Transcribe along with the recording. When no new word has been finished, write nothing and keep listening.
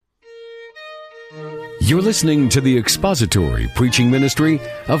You're listening to the expository preaching ministry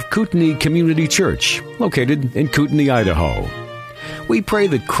of Kootenai Community Church, located in Kootenai, Idaho. We pray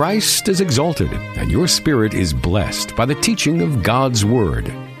that Christ is exalted and your spirit is blessed by the teaching of God's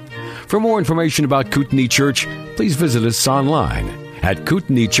Word. For more information about Kootenai Church, please visit us online at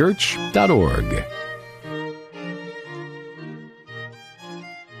kootenaichurch.org.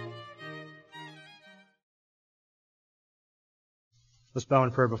 Let's bow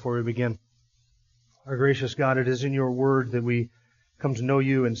in prayer before we begin. Our gracious God, it is in your word that we come to know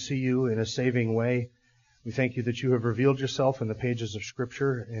you and see you in a saving way. We thank you that you have revealed yourself in the pages of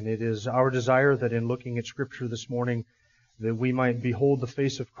Scripture, and it is our desire that in looking at Scripture this morning that we might behold the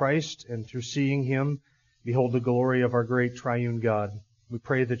face of Christ, and through seeing Him, behold the glory of our great triune God. We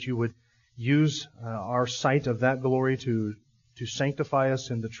pray that you would use our sight of that glory to sanctify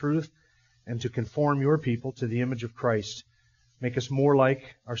us in the truth and to conform your people to the image of Christ. Make us more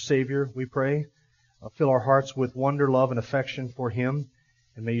like our Savior, we pray. Fill our hearts with wonder, love, and affection for Him.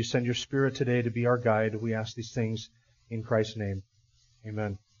 And may you send your Spirit today to be our guide. We ask these things in Christ's name.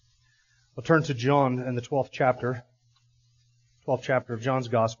 Amen. We'll turn to John and the 12th chapter of John's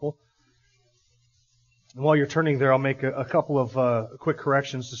Gospel. And while you're turning there, I'll make a couple of quick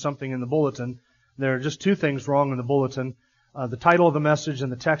corrections to something in the bulletin. There are just two things wrong in the bulletin. The title of the message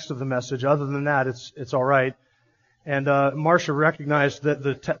and the text of the message. Other than that, it's all right. And Marcia recognized that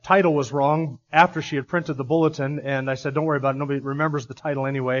the title was wrong after she had printed the bulletin, and I said, don't worry about it, nobody remembers the title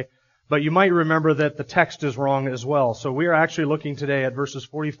anyway. But you might remember that the text is wrong as well. So we are actually looking today at verses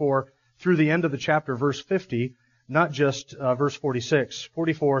 44 through the end of the chapter, verse 50, not just verse 46,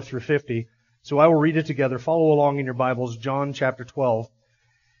 44 through 50. So I will read it together. Follow along in your Bibles, John chapter 12.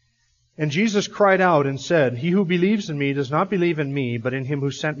 And Jesus cried out and said, "He who believes in me does not believe in me, but in him who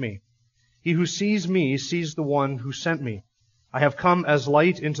sent me. He who sees me sees the one who sent me. I have come as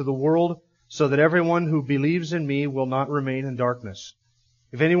light into the world, so that everyone who believes in me will not remain in darkness.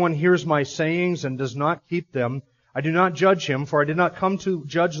 If anyone hears my sayings and does not keep them, I do not judge him, for I did not come to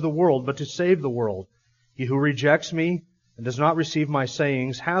judge the world, but to save the world. He who rejects me and does not receive my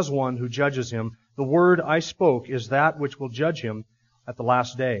sayings has one who judges him. The word I spoke is that which will judge him at the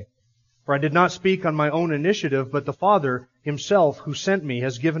last day. For I did not speak on my own initiative, but the Father Himself who sent me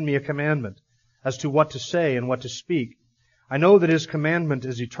has given me a commandment as to what to say and what to speak. I know that His commandment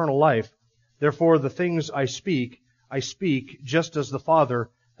is eternal life. Therefore the things I speak just as the Father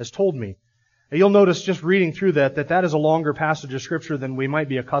has told me." Now, you'll notice just reading through that is a longer passage of Scripture than we might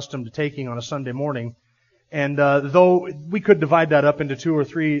be accustomed to taking on a Sunday morning. And though we could divide that up into 2 or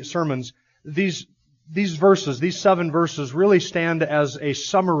 3 sermons, these verses, these 7 verses, really stand as a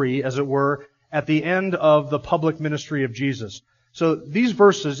summary, as it were, at the end of the public ministry of Jesus. So these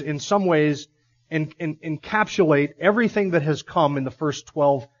verses, in some ways, encapsulate everything that has come in the first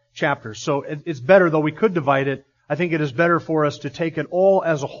 12 chapters. So it's better, though we could divide it, I think it is better for us to take it all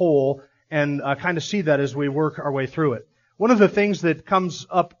as a whole and kind of see that as we work our way through it. One of the things that comes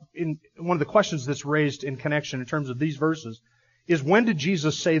up in one of the questions that's raised in connection in terms of these verses is, when did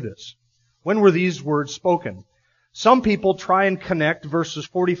Jesus say this? When were these words spoken? Some people try and connect verses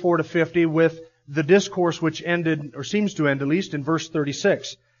 44 to 50 with the discourse which ended, or seems to end at least, in verse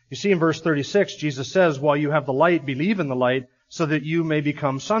 36. You see in verse 36, Jesus says, "While you have the light, believe in the light, so that you may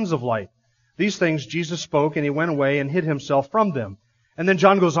become sons of light." These things Jesus spoke, and He went away and hid Himself from them. And then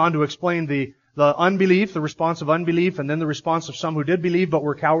John goes on to explain the unbelief, the response of unbelief, and then the response of some who did believe but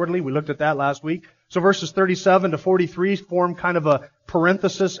were cowardly. We looked at that last week. So verses 37 to 43 form kind of a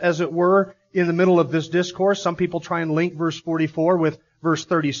parenthesis, as it were, in the middle of this discourse. Some people try and link verse 44 with verse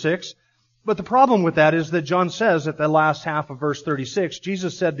 36. But the problem with that is that John says at the last half of verse 36,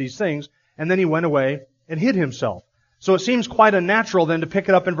 Jesus said these things, and then He went away and hid Himself. So it seems quite unnatural then to pick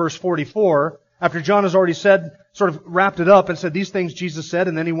it up in verse 44, after John has already said, sort of wrapped it up and said these things Jesus said,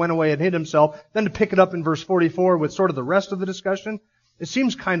 and then He went away and hid Himself, then to pick it up in verse 44 with sort of the rest of the discussion. It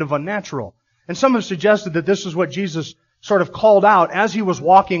seems kind of unnatural. And some have suggested that this is what Jesus sort of called out as He was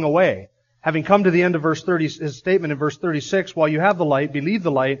walking away. Having come to the end of verse 30, His statement in verse 36, "While you have the light, believe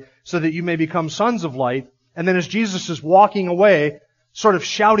the light, so that you may become sons of light." And then as Jesus is walking away, sort of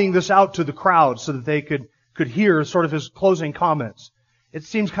shouting this out to the crowd so that they could hear sort of His closing comments. It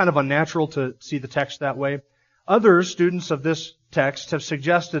seems kind of unnatural to see the text that way. Other students of this text have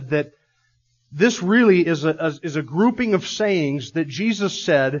suggested that this really is a grouping of sayings that Jesus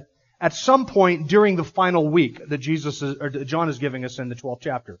said at some point during the final week that John is giving us in the 12th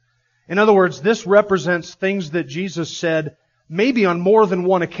chapter. In other words, this represents things that Jesus said maybe on more than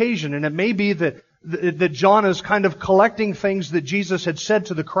one occasion, and it may be that John is kind of collecting things that Jesus had said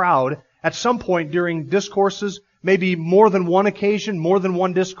to the crowd at some point during discourses, maybe more than one occasion, more than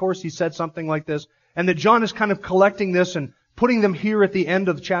one discourse, he said something like this. And that John is kind of collecting this and putting them here at the end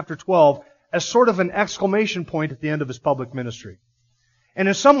of chapter 12 as sort of an exclamation point at the end of his public ministry. And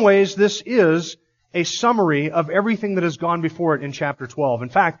in some ways, this is a summary of everything that has gone before it in chapter 12. In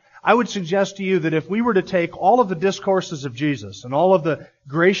fact, I would suggest to you that if we were to take all of the discourses of Jesus and all of the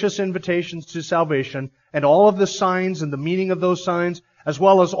gracious invitations to salvation and all of the signs and the meaning of those signs, as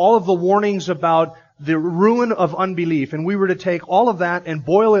well as all of the warnings about the ruin of unbelief, and we were to take all of that and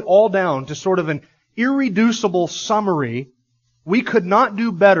boil it all down to sort of an irreducible summary, we could not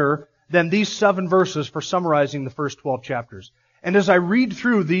do better than these 7 verses for summarizing the first 12 chapters. And as I read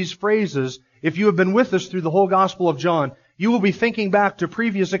through these phrases, if you have been with us through the whole Gospel of John, you will be thinking back to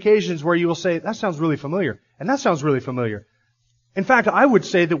previous occasions where you will say, that sounds really familiar, and that sounds really familiar. In fact, I would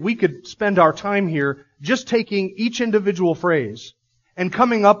say that we could spend our time here just taking each individual phrase and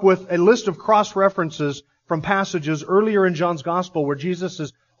coming up with a list of cross-references from passages earlier in John's Gospel where Jesus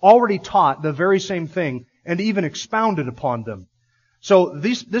has already taught the very same thing and even expounded upon them. So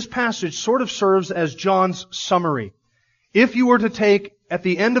this passage sort of serves as John's summary. If you were to take, at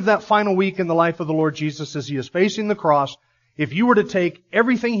the end of that final week in the life of the Lord Jesus as He is facing the cross, if you were to take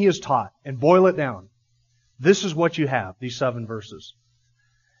everything He has taught and boil it down, this is what you have, these 7 verses.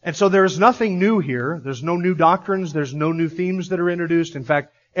 And so there is nothing new here. There's no new doctrines. There's no new themes that are introduced. In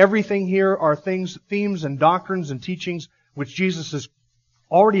fact, everything here are themes and doctrines and teachings which Jesus has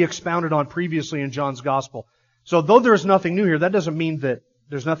already expounded on previously in John's Gospel. So though there is nothing new here, that doesn't mean that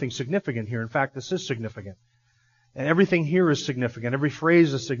there's nothing significant here. In fact, this is significant. And everything here is significant. Every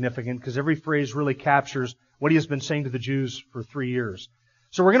phrase is significant because every phrase really captures what He has been saying to the Jews for 3 years.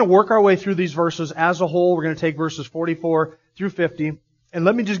 So we're going to work our way through these verses as a whole. We're going to take verses 44 through 50. And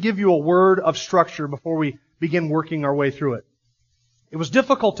let me just give you a word of structure before we begin working our way through it. It was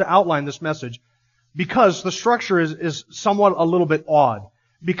difficult to outline this message because the structure is somewhat a little bit odd.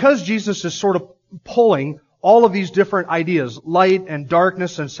 Because Jesus is sort of pulling all of these different ideas, light and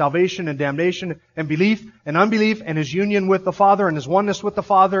darkness and salvation and damnation and belief and unbelief and His union with the Father and His oneness with the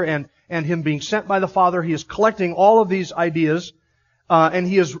Father and Him being sent by the Father. He is collecting all of these ideas and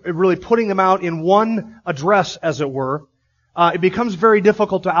He is really putting them out in one address, as it were. It becomes very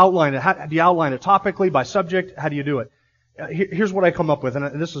difficult to outline it. How do you outline it? Topically, by subject? How do you do it? Here's what I come up with,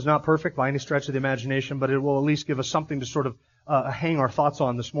 and this is not perfect by any stretch of the imagination, but it will at least give us something to sort of hang our thoughts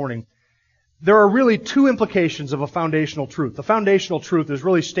on this morning. There are really 2 implications of a foundational truth. The foundational truth is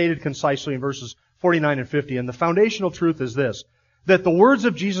really stated concisely in verses 49 and 50, and the foundational truth is this, that the words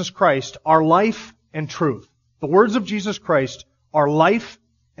of Jesus Christ are life and truth. The words of Jesus Christ are life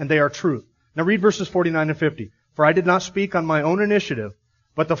and they are truth. Now read verses 49 and 50. For I did not speak on my own initiative,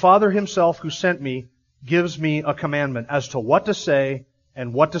 but the Father Himself who sent me gives me a commandment as to what to say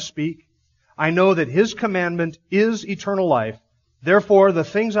and what to speak. I know that His commandment is eternal life. Therefore, the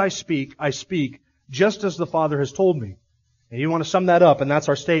things I speak just as the Father has told me. And you want to sum that up, and that's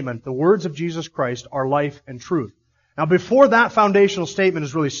our statement. The words of Jesus Christ are life and truth. Now, before that foundational statement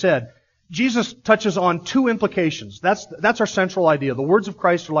is really said, Jesus touches on 2 implications. That's our central idea. The words of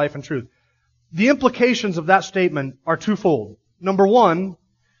Christ are life and truth. The implications of that statement are twofold. Number 1,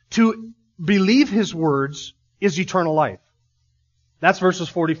 to believe His words is eternal life. That's verses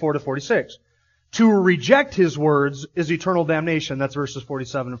 44 to 46. To reject His words is eternal damnation. That's verses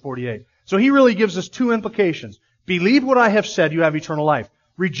 47 and 48. So He really gives us 2 implications. Believe what I have said, you have eternal life.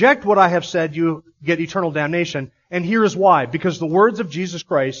 Reject what I have said, you get eternal damnation. And here is why. Because the words of Jesus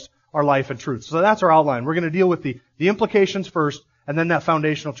Christ are life and truth. So that's our outline. We're going to deal with the implications first, and then that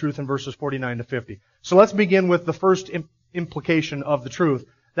foundational truth in verses 49 to 50. So let's begin with the first implication of the truth.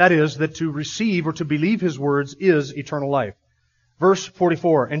 That is, that to receive or to believe His words is eternal life. Verse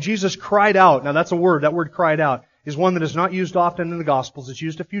 44, and Jesus cried out. Now that's a word. That word cried out is one that is not used often in the Gospels. It's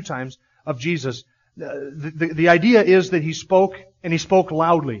used a few times of Jesus. The idea is that He spoke, and He spoke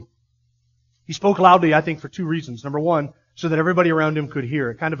loudly. He spoke loudly, I think, for 2 reasons. Number 1, so that everybody around Him could hear.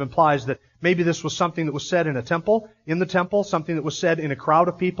 It kind of implies that maybe this was something that was said in the temple, something that was said in a crowd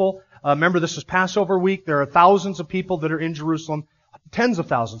of people. Remember, this is Passover week. There are thousands of people that are in Jerusalem, tens of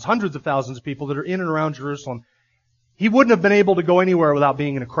thousands, hundreds of thousands of people that are in and around Jerusalem. He wouldn't have been able to go anywhere without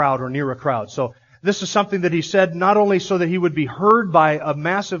being in a crowd or near a crowd. So this is something that He said not only so that He would be heard by a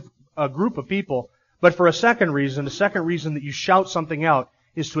massive group of people, but for a second reason. The second reason that you shout something out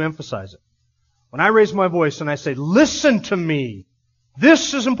is to emphasize it. When I raise my voice and I say, listen to me,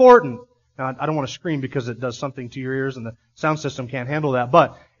 this is important. Now, I don't want to scream because it does something to your ears and the sound system can't handle that.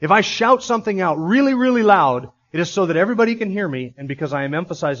 But if I shout something out really, really loud, it is so that everybody can hear me and because I am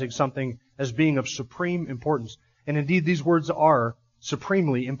emphasizing something as being of supreme importance. And indeed, these words are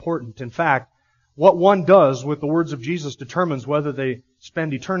supremely important. In fact, What one does with the words of Jesus determines whether they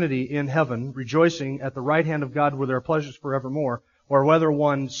spend eternity in heaven, rejoicing at the right hand of God where there are pleasures forevermore, or whether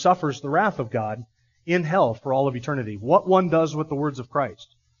one suffers the wrath of God in hell for all of eternity. What one does with the words of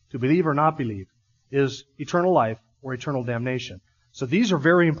Christ, to believe or not believe, is eternal life or eternal damnation. So these are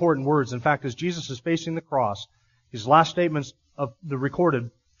very important words. In fact, as Jesus is facing the cross, his last statements of the recorded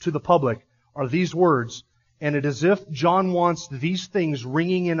to the public are these words, and it is as if John wants these things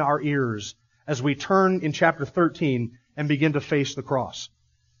ringing in our ears as we turn in chapter 13 and begin to face the cross.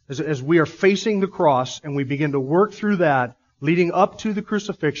 As we are facing the cross and we begin to work through that, leading up to the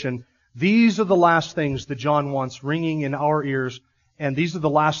crucifixion, these are the last things that John wants ringing in our ears, and these are the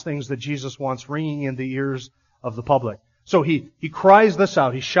last things that Jesus wants ringing in the ears of the public. So he cries this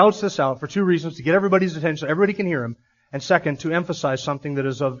out, he shouts this out for two reasons: to get everybody's attention, so everybody can hear him, and second, to emphasize something that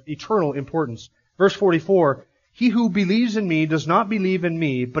is of eternal importance. Verse 44, "He who believes in me does not believe in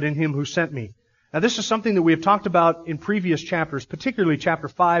me, but in him who sent me." Now this is something that we have talked about in previous chapters, particularly chapter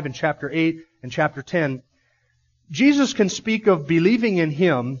 5 and chapter 8 and chapter 10. Jesus can speak of believing in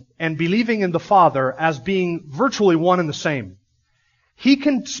him and believing in the Father as being virtually one and the same. He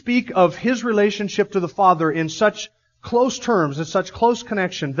can speak of his relationship to the Father in such close terms, in such close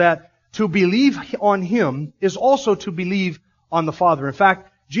connection, that to believe on him is also to believe on the Father. In fact,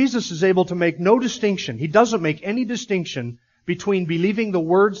 Jesus is able to make no distinction. He doesn't make any distinction between believing the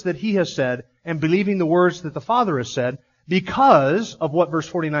words that he has said and believing the words that the Father has said, because of what verse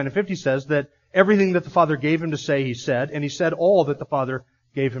 49 and 50 says, that everything that the Father gave him to say, he said, and he said all that the Father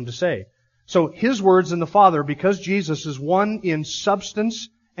gave him to say. So his words and the Father, because Jesus is one in substance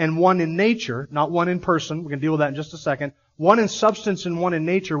and one in nature, not one in person, we're going to deal with that in just a second, one in substance and one in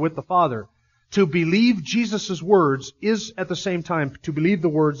nature with the Father, to believe Jesus' words is at the same time to believe the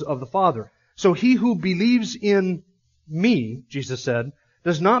words of the Father. So he who believes in me, Jesus said,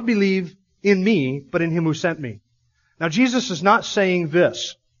 does not believe in me, but in him who sent me. Now Jesus is not saying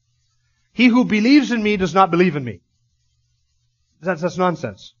this: he who believes in me does not believe in me. That's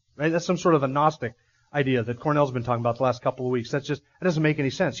nonsense, right? That's some sort of a Gnostic idea that Cornell's been talking about the last couple of weeks. That doesn't make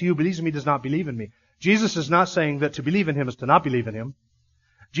any sense. He who believes in me does not believe in me. Jesus is not saying that to believe in him is to not believe in him.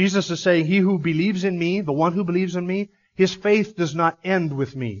 Jesus is saying he who believes in me, the one who believes in me, his faith does not end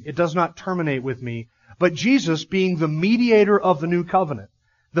with me. It does not terminate with me. But Jesus, being the mediator of the new covenant,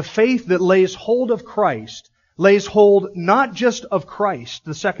 the faith that lays hold of Christ, lays hold not just of Christ,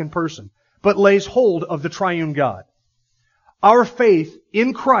 the second person, but lays hold of the triune God. Our faith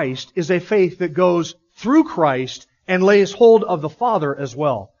in Christ is a faith that goes through Christ and lays hold of the Father as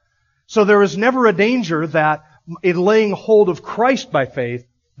well. So there is never a danger that in laying hold of Christ by faith,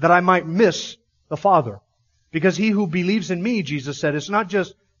 that I might miss the Father. Because he who believes in me, Jesus said, it's not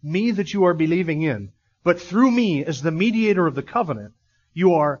just me that you are believing in, but through me as the mediator of the covenant,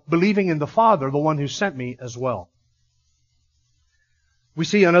 you are believing in the Father, the one who sent me as well. We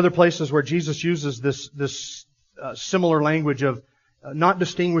see in other places where Jesus uses this similar language of not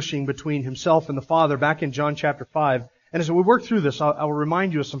distinguishing between himself and the Father, back in John chapter 5. And as we work through this, I will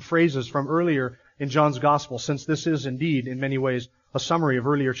remind you of some phrases from earlier in John's Gospel, since this is indeed, in many ways, a summary of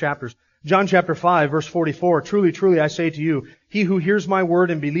earlier chapters. John chapter 5, verse 44, "Truly, truly, I say to you, he who hears my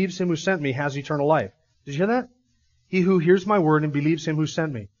word and believes him who sent me has eternal life." Did you hear that? He who hears my word and believes him who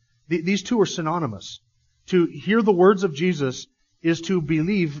sent me. These two are synonymous. To hear the words of Jesus is to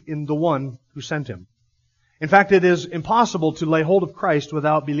believe in the one who sent him. In fact, it is impossible to lay hold of Christ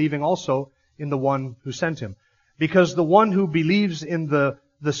without believing also in the one who sent him. Because the one who believes in the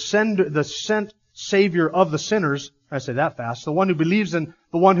sent Savior of the sinners, I say that fast, the one who believes in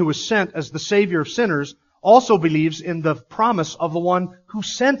the one who was sent as the Savior of sinners also believes in the promise of the one who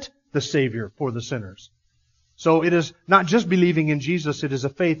sent the Savior for the sinners. So it is not just believing in Jesus, it is a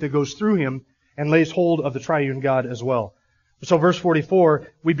faith that goes through him and lays hold of the triune God as well. So verse 44,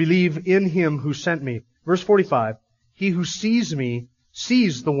 we believe in him who sent me. Verse 45, he who sees me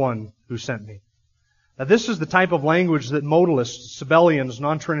sees the one who sent me. Now this is the type of language that modalists, Sabellians,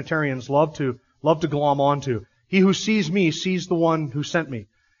 non-Trinitarians love to glom onto. He who sees me sees the one who sent me.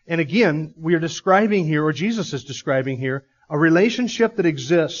 And again, we are describing here, or Jesus is describing here, a relationship that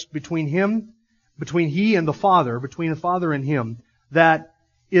exists between he and the Father, between the Father and him, that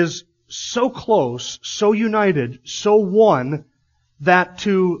is so close, so united, so one, that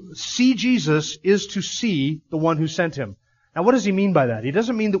to see Jesus is to see the one who sent him. Now what does he mean by that? He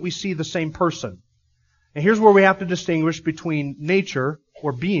doesn't mean that we see the same person. And here's where we have to distinguish between nature,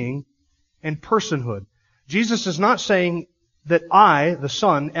 or being, and personhood. Jesus is not saying that I, the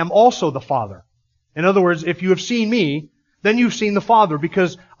Son, am also the Father. In other words, if you have seen me, then you've seen the Father,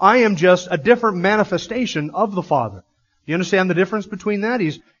 because I am just a different manifestation of the Father. Do you understand the difference between that?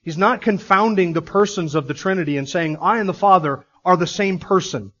 He's not confounding the persons of the Trinity and saying, I and the Father are the same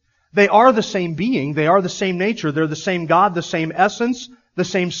person. They are the same being. They are the same nature. They're the same God, the same essence, the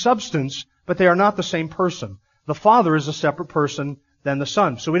same substance, but they are not the same person. The Father is a separate person than the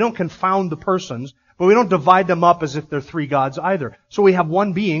Son. So we don't confound the persons, but we don't divide them up as if they're three gods either. So we have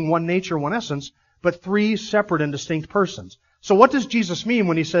one being, one nature, one essence, but three separate and distinct persons. So what does Jesus mean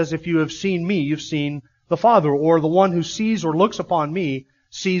when He says, if you have seen me, you've seen the Father, or the one who sees or looks upon me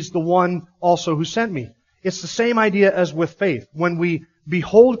sees the one also who sent me? It's the same idea as with faith. When we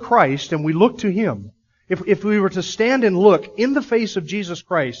behold Christ and we look to Him, if we were to stand and look in the face of Jesus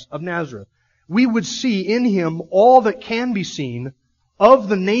Christ of Nazareth, we would see in Him all that can be seen of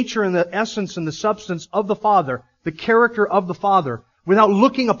the nature and the essence and the substance of the Father, the character of the Father. Without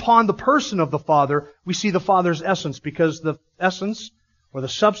looking upon the person of the Father, we see the Father's essence, because the essence or the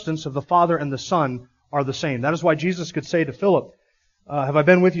substance of the Father and the Son are the same. That is why Jesus could say to Philip, have I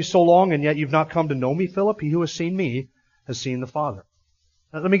been with you so long and yet you've not come to know me, Philip? He who has seen me has seen the Father.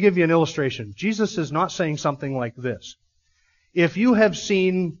 Now, let me give you an illustration. Jesus is not saying something like this. If you have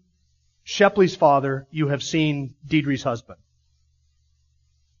seen Shepley's father, you have seen Deidre's husband.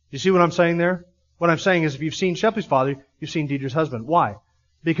 You see what I'm saying there? What I'm saying is, if you've seen Shepley's father, you've seen Deidre's husband. Why?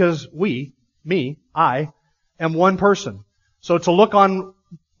 Because I, am one person. So to look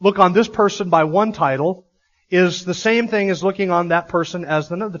on this person by one title is the same thing as looking on that person as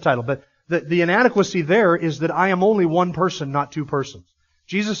another title. But the inadequacy there is that I am only one person, not two persons.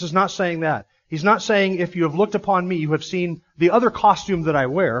 Jesus is not saying that. He's not saying, if you have looked upon me, you have seen the other costume that I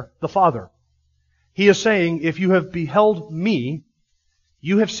wear, the Father. He is saying, if you have beheld me,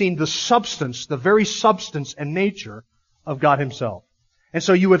 you have seen the substance, the very substance and nature of God Himself. And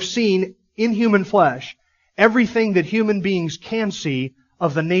so you have seen in human flesh everything that human beings can see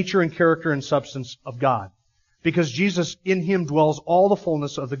of the nature and character and substance of God. Because Jesus, in Him dwells all the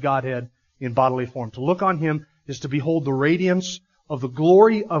fullness of the Godhead in bodily form. To look on Him is to behold the radiance of the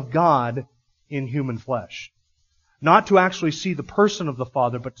glory of God in human flesh. Not to actually see the person of the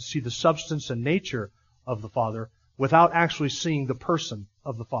Father, but to see the substance and nature of the Father without actually seeing the person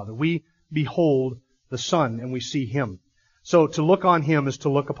of the Father. We behold the Son and we see Him. So to look on Him is to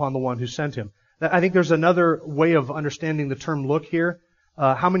look upon the one who sent Him. I think there's another way of understanding the term look here.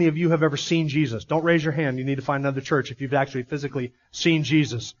 How many of you have ever seen Jesus? Don't raise your hand. You need to find another church if you've actually physically seen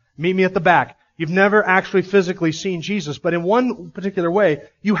Jesus. Meet me at the back. You've never actually physically seen Jesus, but in one particular way,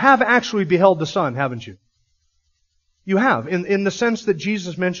 you have actually beheld the Son, haven't you? You have, in the sense that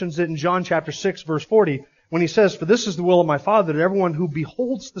Jesus mentions it in John chapter 6, verse 40, when He says, for this is the will of my Father, that everyone who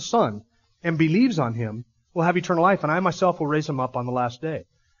beholds the Son and believes on Him will have eternal life, and I myself will raise him up on the last day.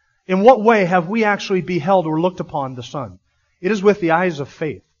 In what way have we actually beheld or looked upon the Son? It is with the eyes of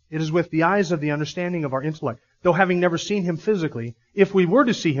faith. It is with the eyes of the understanding of our intellect. Though having never seen Him physically, if we were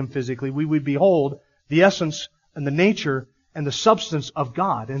to see Him physically, we would behold the essence and the nature and the substance of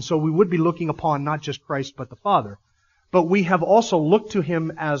God. And so we would be looking upon not just Christ, but the Father. But we have also looked to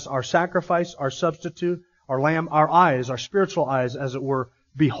Him as our sacrifice, our substitute, our lamb, our eyes, our spiritual eyes, as it were,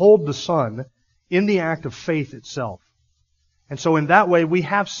 behold the Son in the act of faith itself. And so in that way we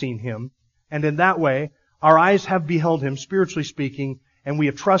have seen Him, and in that way our eyes have beheld Him, spiritually speaking, and we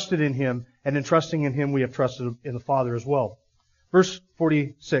have trusted in Him, and in trusting in Him we have trusted in the Father as well. Verse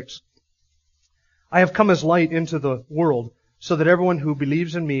 46. I have come as light into the world, so that everyone who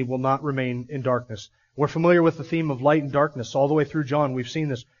believes in me will not remain in darkness. We're familiar with the theme of light and darkness all the way through John. We've seen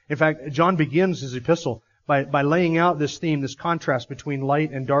this. In fact, John begins his epistle by laying out this theme, this contrast between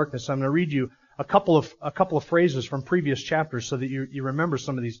light and darkness. I'm going to read you a couple of phrases from previous chapters so that you remember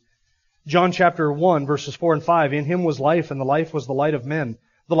some of these. John chapter 1, verses 4 and 5. In Him was life, and the life was the light of men.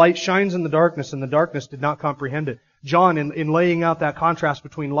 The light shines in the darkness, and the darkness did not comprehend it. John, in laying out that contrast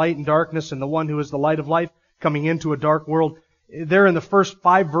between light and darkness and the one who is the light of life coming into a dark world, there in the first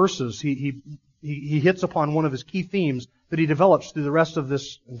 5 verses, he hits upon one of his key themes that he develops through the rest of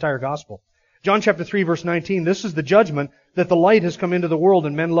this entire gospel. John chapter 3, verse 19, this is the judgment, that the light has come into the world,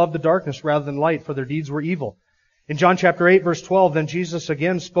 and men loved the darkness rather than light, for their deeds were evil. In John chapter 8, verse 12, then Jesus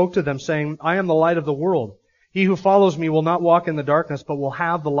again spoke to them, saying, I am the light of the world. He who follows me will not walk in the darkness, but will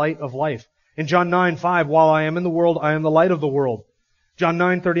have the light of life. In John 9, 5, while I am in the world, I am the light of the world. John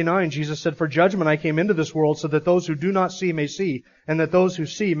 9:39, Jesus said, for judgment I came into this world, so that those who do not see may see, and that those who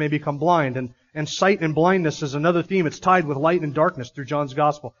see may become blind. And sight and blindness is another theme. It's tied with light and darkness through John's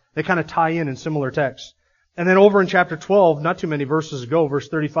gospel. They kind of tie in similar texts. And then over in chapter 12, not too many verses ago, verse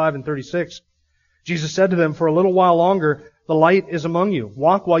 35 and 36, Jesus said to them, for a little while longer the light is among you.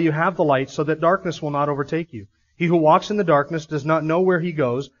 Walk while you have the light, so that darkness will not overtake you. He who walks in the darkness does not know where he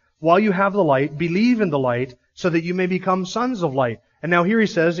goes. While you have the light, believe in the light, so that you may become sons of light. And now here he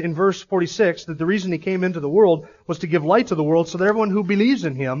says in verse 46 that the reason he came into the world was to give light to the world so that everyone who believes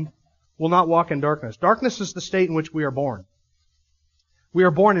in him will not walk in darkness. Darkness is the state in which we are born. We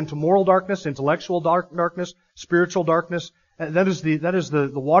are born into moral darkness, intellectual darkness, spiritual darkness. That is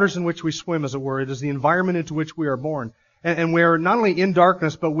the waters in which we swim, as it were. It is the environment into which we are born. And we are not only in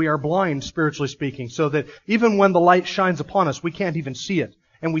darkness, but we are blind, spiritually speaking, so that even when the light shines upon us, we can't even see it.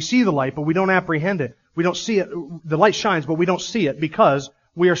 And we see the light, but we don't apprehend it. We don't see it. The light shines, but we don't see it because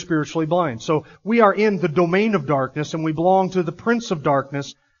we are spiritually blind. So we are in the domain of darkness, and we belong to the prince of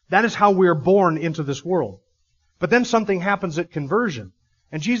darkness. That is how we are born into this world. But then something happens at conversion.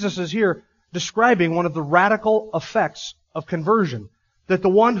 And Jesus is here describing one of the radical effects of conversion. That the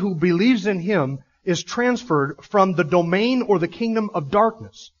one who believes in him is transferred from the domain or the kingdom of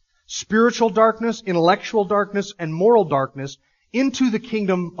darkness, spiritual darkness, intellectual darkness, and moral darkness, into the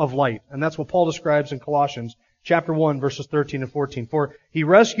kingdom of light. And that's what Paul describes in Colossians chapter 1, verses 13 and 14. For he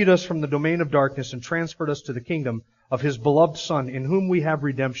rescued us from the domain of darkness and transferred us to the kingdom of his beloved Son, in whom we have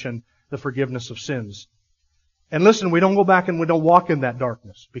redemption, the forgiveness of sins. And listen, we don't go back and we don't walk in that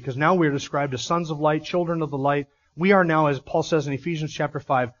darkness, because now we are described as sons of light, children of the light. We are now, as Paul says in Ephesians chapter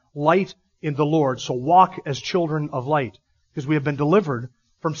 5, light in the Lord. So walk as children of light, because we have been delivered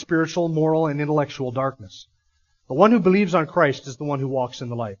from spiritual, moral, and intellectual darkness. The one who believes on Christ is the one who walks in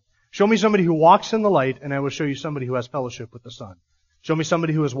the light. Show me somebody who walks in the light, and I will show you somebody who has fellowship with the Son. Show me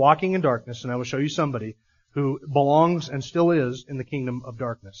somebody who is walking in darkness, and I will show you somebody who belongs and still is in the kingdom of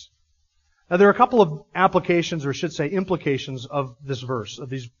darkness. Now there are a couple of applications, or I should say implications, of this verse, of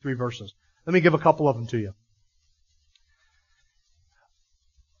these three verses. Let me give a couple of them to you.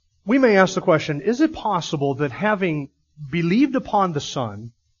 We may ask the question, is it possible that having believed upon the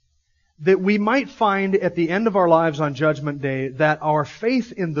Son, that we might find at the end of our lives on Judgment Day that our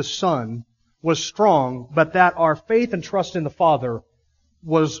faith in the Son was strong, but that our faith and trust in the Father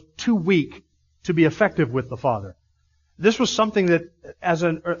was too weak to be effective with the Father? This was something that, as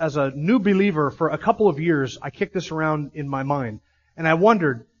a new believer, for a couple of years, I kicked this around in my mind. And I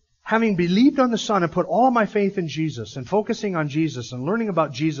wondered, having believed on the Son and put all my faith in Jesus and focusing on Jesus and learning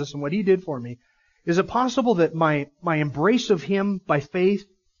about Jesus and what He did for me, is it possible that my embrace of Him by faith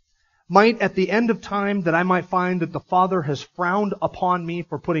might, at the end of time, that I might find that the Father has frowned upon me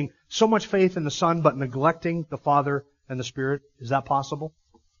for putting so much faith in the Son but neglecting the Father and the Spirit? Is that possible?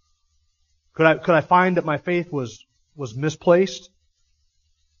 Could I find that my faith was misplaced?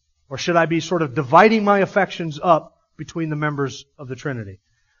 Or should I be sort of dividing my affections up between the members of the Trinity?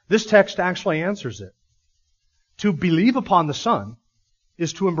 This text actually answers it. To believe upon the Son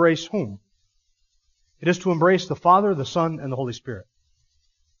is to embrace whom? It is to embrace the Father, the Son, and the Holy Spirit.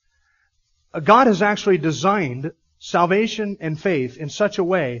 God has actually designed salvation and faith in such a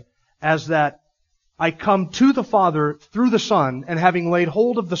way as that I come to the Father through the Son, and having laid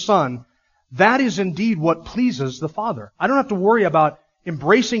hold of the Son, that is indeed what pleases the Father. I don't have to worry about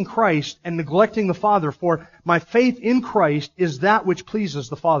embracing Christ and neglecting the Father, for my faith in Christ is that which pleases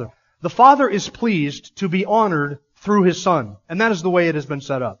the Father. The Father is pleased to be honored through His Son, and that is the way it has been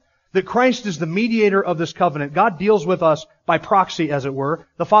set up. That Christ is the mediator of this covenant. God deals with us by proxy, as it were.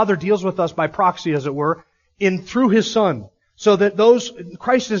 The Father deals with us by proxy, as it were, through His Son. So that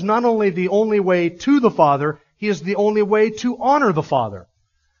Christ is not only the only way to the Father, He is the only way to honor the Father.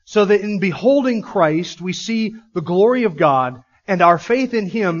 So that in beholding Christ, we see the glory of God, and our faith in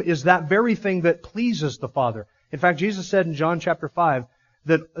Him is that very thing that pleases the Father. In fact, Jesus said in John chapter 5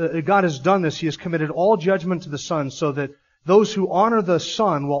 that God has done this. He has committed all judgment to the Son, so that those who honor the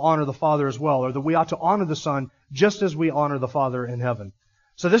Son will honor the Father as well, or that we ought to honor the Son just as we honor the Father in heaven.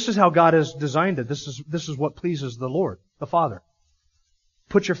 So this is how God has designed it. This is what pleases the Lord, the Father.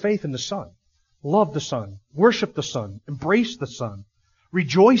 Put your faith in the Son. Love the Son. Worship the Son. Embrace the Son.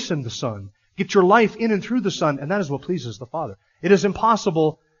 Rejoice in the Son. Get your life in and through the Son, and that is what pleases the Father. It is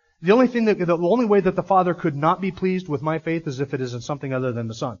impossible. The only way that the Father could not be pleased with my faith is if it is in something other than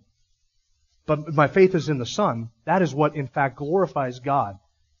the Son. But my faith is in the Son. That is what, in fact, glorifies God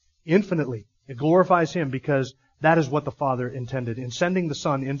infinitely. It glorifies Him because that is what the Father intended in sending the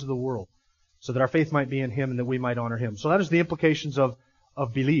Son into the world, so that our faith might be in Him and that we might honor Him. So that is the implications of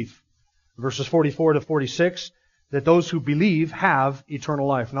belief. Verses 44 to 46, that those who believe have eternal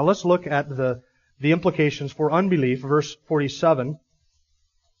life. Now let's look at the implications for unbelief, verse 47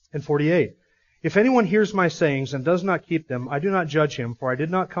 and 48. If anyone hears my sayings and does not keep them, I do not judge him, for I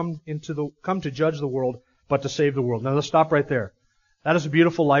did not come to judge the world, but to save the world. Now let's stop right there. That is a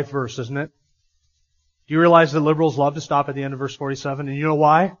beautiful life verse, isn't it? Do you realize that liberals love to stop at the end of verse 47? And you know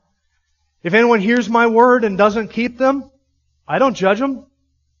why? If anyone hears my word and doesn't keep them, I don't judge them.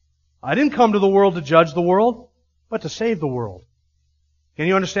 I didn't come to the world to judge the world. but to save the world. Can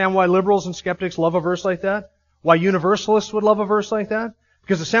you understand why liberals and skeptics love a verse like that? Why universalists would love a verse like that?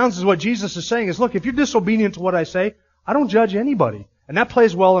 Because it sounds as what Jesus is saying is, look, if you're disobedient to what I say, I don't judge anybody. And that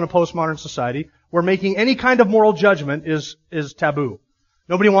plays well in a postmodern society where making any kind of moral judgment is taboo.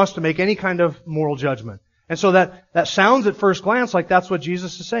 Nobody wants to make any kind of moral judgment. And so that sounds at first glance like that's what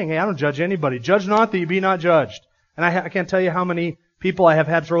Jesus is saying. Hey, I don't judge anybody. Judge not that you be not judged. And I can't tell you how many people I have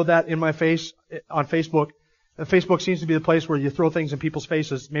had throw that in my face on Facebook. And Facebook seems to be the place where you throw things in people's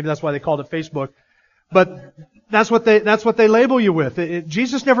faces. Maybe that's why they called it Facebook. But that's what they label you with.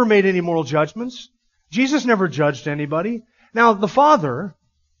 Jesus never made any moral judgments. Jesus never judged anybody. Now, the Father,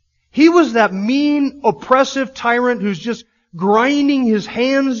 He was that mean, oppressive tyrant who's just grinding his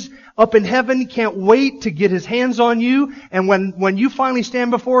hands up in heaven. He can't wait to get his hands on you. And when you finally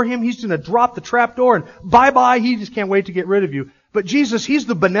stand before Him, He's going to drop the trap door and bye-bye. He just can't wait to get rid of you. But Jesus, He's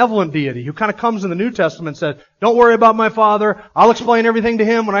the benevolent deity who kind of comes in the New Testament and said, don't worry about my Father. I'll explain everything to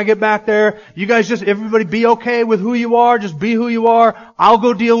Him when I get back there. You guys just, everybody be okay with who you are. Just be who you are. I'll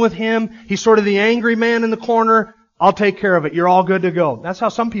go deal with Him. He's sort of the angry man in the corner. I'll take care of it. You're all good to go. That's how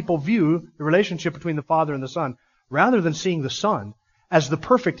some people view the relationship between the Father and the Son, rather than seeing the Son as the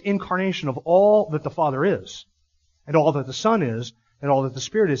perfect incarnation of all that the Father is, and all that the Son is, and all that the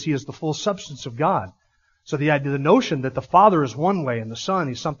Spirit is. He is the full substance of God. So the notion that the Father is one way and the Son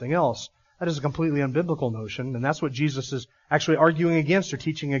is something else, that is a completely unbiblical notion, and that's what Jesus is actually arguing against or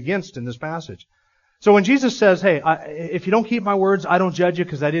teaching against in this passage. So when Jesus says, hey, if you don't keep my words, I don't judge you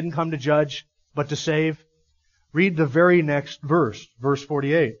because I didn't come to judge, but to save, read the very next verse, verse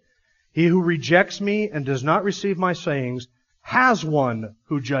 48. He who rejects me and does not receive my sayings has one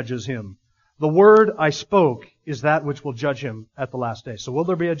who judges him. The word I spoke is that which will judge him at the last day. So will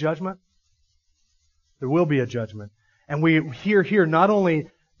there be a judgment? There will be a judgment. And we hear here not only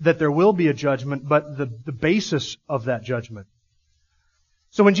that there will be a judgment, but the basis of that judgment.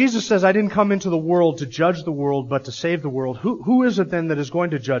 So when Jesus says, I didn't come into the world to judge the world, but to save the world, who is it then that is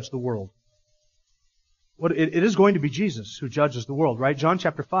going to judge the world? It is going to be Jesus who judges the world, right? John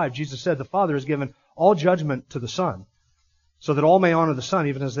chapter 5, Jesus said, the Father has given all judgment to the Son, so that all may honor the Son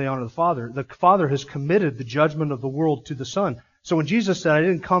even as they honor the Father. The Father has committed the judgment of the world to the Son. So when Jesus said, I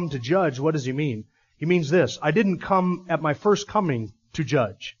didn't come to judge, what does He mean? He means this: I didn't come at my first coming to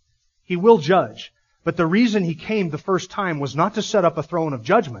judge. He will judge. But the reason He came the first time was not to set up a throne of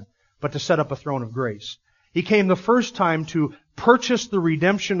judgment, but to set up a throne of grace. He came the first time to purchase the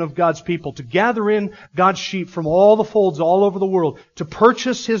redemption of God's people, to gather in God's sheep from all the folds all over the world, to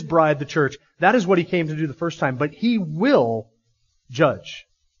purchase His bride, the church. That is what He came to do the first time. But He will judge.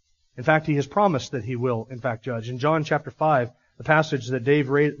 In fact, He has promised that He will, in fact, judge. In John chapter 5, the passage that Dave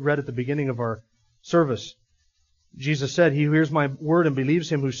read at the beginning of our service, Jesus said, He who hears my word and believes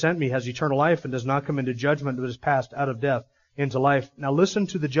Him who sent me has eternal life and does not come into judgment, but is passed out of death into life. Now listen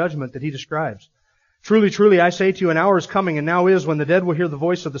to the judgment that He describes. Truly, truly, I say to you, an hour is coming, and now is, when the dead will hear the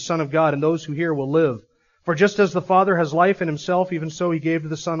voice of the Son of God, and those who hear will live. For just as the Father has life in Himself, even so He gave to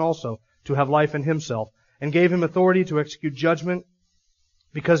the Son also to have life in Himself, and gave Him authority to execute judgment,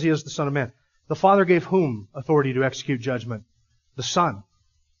 because He is the Son of Man. The Father gave whom authority to execute judgment? The Son.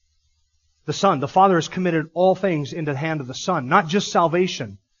 The Son. The Father has committed all things into the hand of the Son. Not just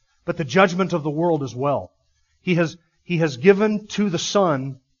salvation, but the judgment of the world as well. He has given to the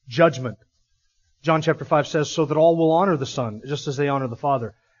Son judgment. John chapter 5 says, so that all will honor the Son, just as they honor the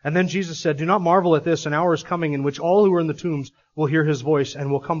Father. And then Jesus said, do not marvel at this, an hour is coming in which all who are in the tombs will hear His voice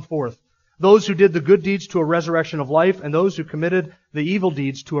and will come forth. Those who did the good deeds to a resurrection of life, and those who committed the evil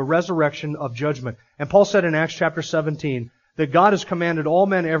deeds to a resurrection of judgment. And Paul said in Acts chapter 17, that God has commanded all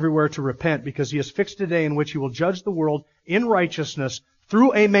men everywhere to repent, because He has fixed a day in which He will judge the world in righteousness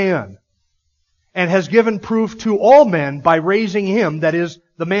through a man, and has given proof to all men by raising Him, that is,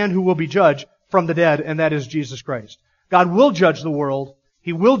 the man who will be judged, from the dead, and that is Jesus Christ. God will judge the world.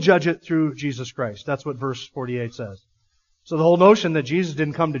 He will judge it through Jesus Christ. That's what verse 48 says. So the whole notion that Jesus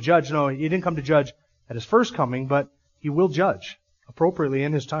didn't come to judge, no, He didn't come to judge at His first coming, but He will judge appropriately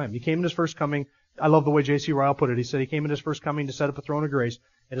in His time. He came in His first coming. I love the way J.C. Ryle put it. He said He came in His first coming to set up a throne of grace,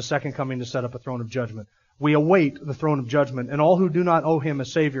 at His second coming to set up a throne of judgment. We await the throne of judgment, and all who do not owe Him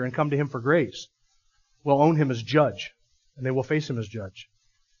as Savior and come to Him for grace will own Him as judge, and they will face Him as judge.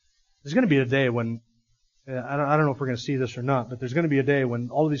 There's going to be a day when, I don't know if we're going to see this or not, but there's going to be a day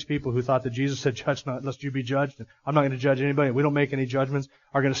when all of these people who thought that Jesus said, judge not, lest you be judged, and I'm not going to judge anybody, we don't make any judgments,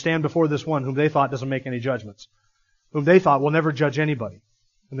 are going to stand before this one whom they thought doesn't make any judgments, whom they thought will never judge anybody.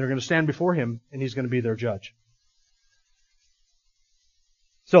 And they're going to stand before Him, and He's going to be their judge.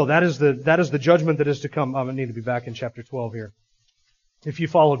 So that is the judgment that is to come. I need to be back in chapter 12 here. If you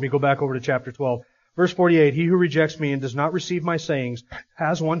followed me, go back over to chapter 12. Verse 48, he who rejects me and does not receive my sayings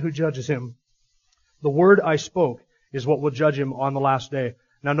has one who judges him. The word I spoke is what will judge him on the last day.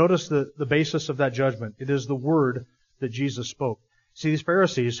 Now notice the basis of that judgment. It is the word that Jesus spoke. See, these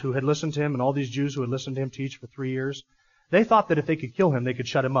Pharisees who had listened to him and all these Jews who had listened to him teach for 3 years, they thought that if they could kill him, they could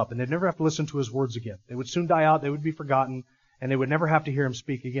shut him up and they'd never have to listen to his words again. They would soon die out, they would be forgotten, and they would never have to hear him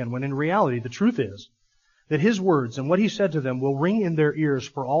speak again. When in reality, the truth is that his words and what he said to them will ring in their ears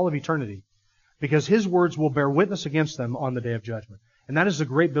for all of eternity, because his words will bear witness against them on the day of judgment. And that is the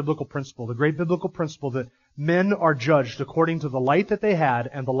great biblical principle that men are judged according to the light that they had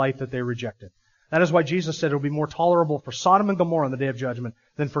and the light that they rejected. That is why Jesus said it will be more tolerable for Sodom and Gomorrah on the day of judgment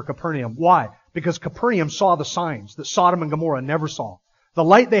than for Capernaum. Why? Because Capernaum saw the signs that Sodom and Gomorrah never saw. The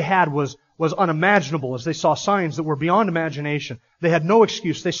light they had was unimaginable as they saw signs that were beyond imagination. They had no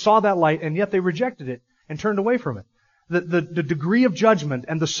excuse. They saw that light and yet they rejected it and turned away from it. The degree of judgment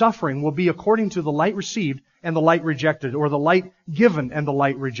and the suffering will be according to the light received and the light rejected, or the light given and the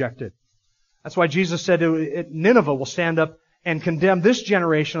light rejected. That's why Jesus said Nineveh will stand up and condemn this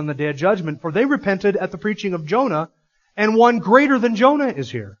generation on the day of judgment, for they repented at the preaching of Jonah, and one greater than Jonah is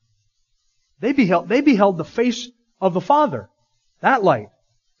here. They beheld the face of the Father, that light.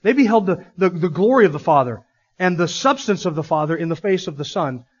 They beheld the glory of the Father and the substance of the Father in the face of the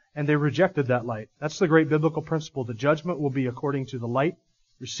Son, and they rejected that light. That's the great biblical principle. The judgment will be according to the light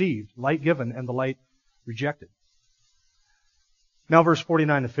received, light given, and the light rejected. Now verse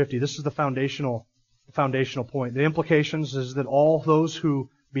 49 to 50. This is the foundational point. The implications is that all those who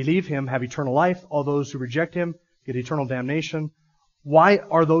believe him have eternal life. All those who reject him get eternal damnation. Why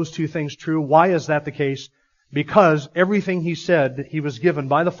are those two things true? Why is that the case? Because everything he said, he was given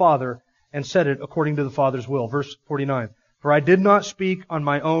by the Father and said it according to the Father's will. Verse 49. For I did not speak on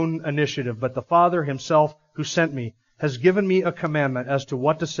my own initiative, but the Father himself who sent me has given me a commandment as to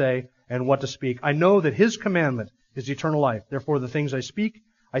what to say and what to speak. I know that his commandment is eternal life. Therefore the things I speak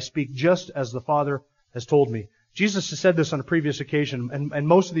just as the Father has told me. Jesus has said this on a previous occasion, and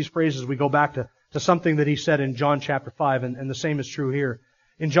most of these phrases we go back to something that he said in John chapter 5, and the same is true here.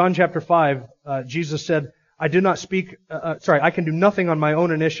 In John chapter 5, Jesus said, I can do nothing on my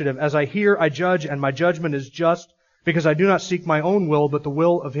own initiative. As I hear, I judge, and my judgment is just, because I do not seek my own will, but the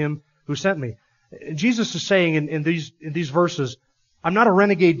will of him who sent me. Jesus is saying in these verses, I'm not a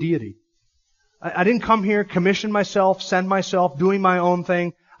renegade deity. I didn't come here, commission myself, send myself, doing my own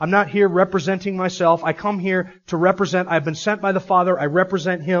thing. I'm not here representing myself. I come here to represent. I've been sent by the Father. I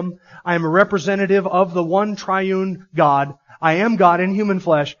represent him. I am a representative of the one triune God. I am God in human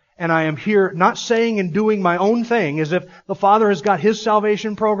flesh. And I am here not saying and doing my own thing as if the Father has got his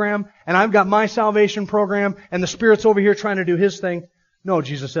salvation program and I've got my salvation program and the Spirit's over here trying to do his thing. No,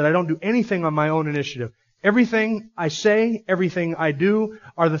 Jesus said, I don't do anything on my own initiative. Everything I say, everything I do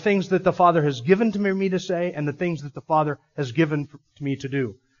are the things that the Father has given to me to say and the things that the Father has given to me to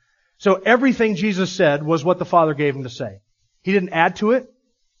do. So everything Jesus said was what the Father gave him to say. He didn't add to it.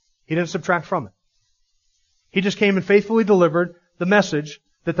 He didn't subtract from it. He just came and faithfully delivered the message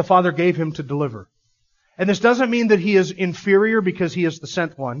that the Father gave him to deliver. And this doesn't mean that he is inferior because he is the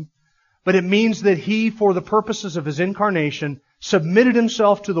sent one, but it means that he, for the purposes of his incarnation, submitted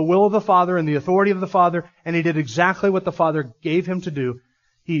himself to the will of the Father and the authority of the Father, and he did exactly what the Father gave him to do.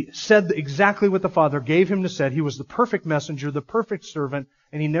 He said exactly what the Father gave him to say. He was the perfect messenger, the perfect servant,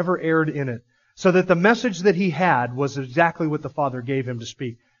 and he never erred in it. So that the message that he had was exactly what the Father gave him to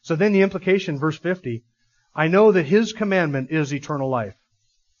speak. So then the implication, verse 50, I know that his commandment is eternal life.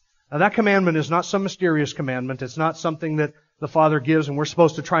 Now that commandment is not some mysterious commandment. It's not something that the Father gives and we're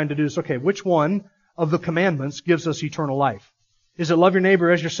supposed to try and deduce, okay, which one of the commandments gives us eternal life? Is it love your neighbor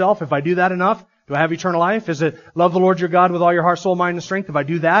as yourself? If I do that enough, do I have eternal life? Is it love the Lord your God with all your heart, soul, mind, and strength? If I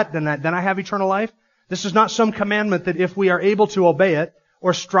do that, then I have eternal life? This is not some commandment that if we are able to obey it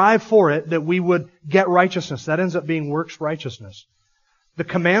or strive for it, that we would get righteousness. That ends up being works righteousness. The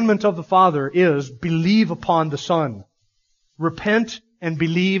commandment of the Father is believe upon the Son. Repent and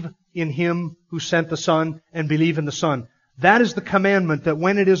believe in him who sent the Son and believe in the Son. That is the commandment that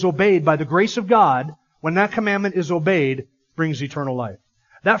when it is obeyed by the grace of God, when that commandment is obeyed, brings eternal life.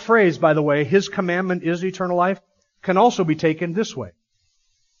 That phrase, by the way, his commandment is eternal life, can also be taken this way.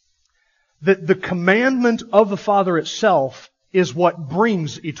 That the commandment of the Father itself is what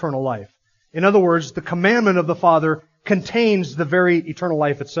brings eternal life. In other words, the commandment of the Father contains the very eternal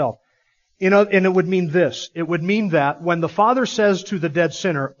life itself. And it would mean this. It would mean that when the Father says to the dead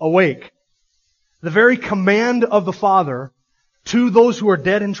sinner, awake, the very command of the Father to those who are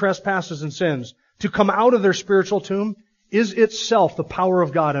dead in trespasses and sins to come out of their spiritual tomb is itself the power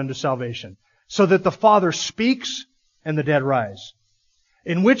of God unto salvation. So that the Father speaks and the dead rise.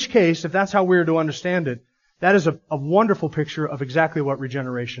 In which case, if that's how we're to understand it, that is a wonderful picture of exactly what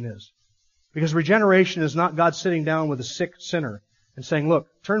regeneration is. Because regeneration is not God sitting down with a sick sinner and saying, look,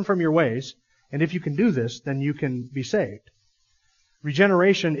 turn from your ways, and if you can do this, then you can be saved.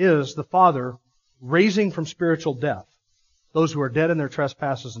 Regeneration is the Father raising from spiritual death those who are dead in their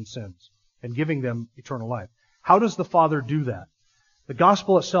trespasses and sins and giving them eternal life. How does the Father do that? The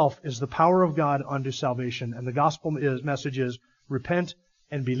gospel itself is the power of God unto salvation, and the gospel message is repent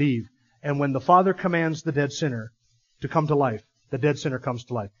and believe. And when the Father commands the dead sinner to come to life, the dead sinner comes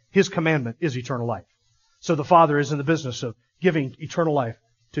to life. His commandment is eternal life. So the Father is in the business of giving eternal life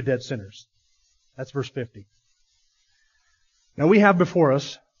to dead sinners. That's verse 50. Now we have before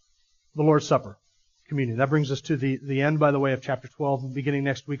us the Lord's Supper, communion. That brings us to the end, by the way, of chapter 12. Beginning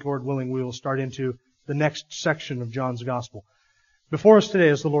next week, Lord willing, we will start into the next section of John's Gospel. Before us today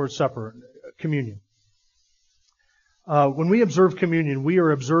is the Lord's Supper, communion. When we observe communion, we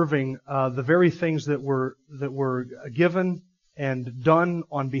are observing the very things that were given and done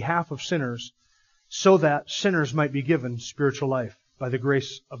on behalf of sinners, so that sinners might be given spiritual life by the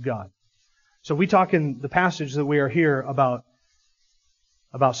grace of God. So we talk in the passage that we are here about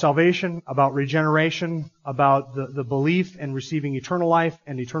salvation, about regeneration, about the belief and receiving eternal life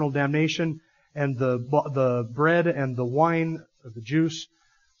and eternal damnation, and the bread and the wine, or the juice,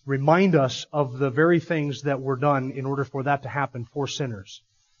 remind us of the very things that were done in order for that to happen for sinners.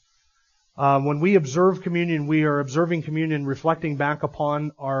 When we observe communion, we are observing communion reflecting back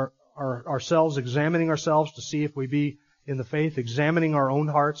upon ourselves, examining ourselves to see if we be in the faith, examining our own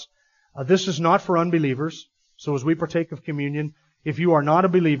hearts. This is not for unbelievers. So as we partake of communion, if you are not a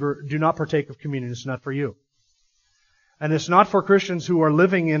believer, do not partake of communion. It's not for you. And it's not for Christians who are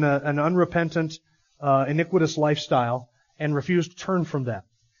living in an unrepentant, iniquitous lifestyle and refuse to turn from that.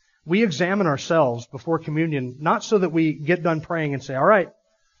 We examine ourselves before communion, not so that we get done praying and say, all right,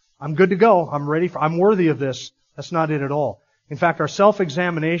 I'm good to go. I'm worthy of this. That's not it at all. In fact, our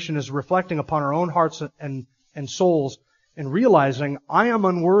self-examination is reflecting upon our own hearts and souls and realizing I am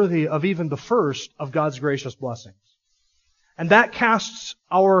unworthy of even the first of God's gracious blessings. And that casts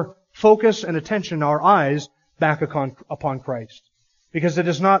our focus and attention, our eyes, back upon Christ. Because it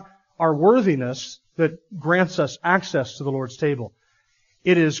is not our worthiness that grants us access to the Lord's table.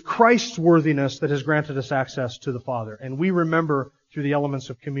 It is Christ's worthiness that has granted us access to the Father. And we remember through the elements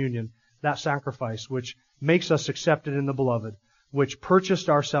of communion that sacrifice which makes us accepted in the Beloved, which purchased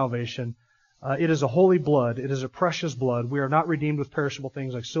our salvation. It is a holy blood. It is a precious blood. We are not redeemed with perishable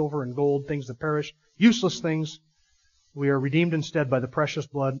things like silver and gold, things that perish, useless things. We are redeemed instead by the precious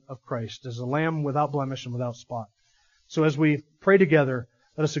blood of Christ as a lamb without blemish and without spot. So as we pray together,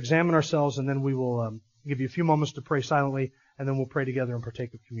 let us examine ourselves, and then we will give you a few moments to pray silently, and then we'll pray together and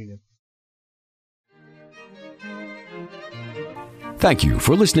partake of communion. Thank you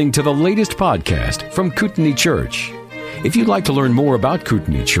for listening to the latest podcast from Kootenai Church. If you'd like to learn more about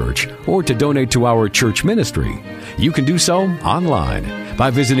Kootenai Church or to donate to our church ministry, you can do so online by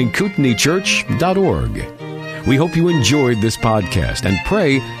visiting kootenaichurch.org. We hope you enjoyed this podcast and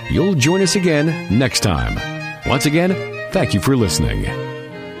pray you'll join us again next time. Once again, thank you for listening.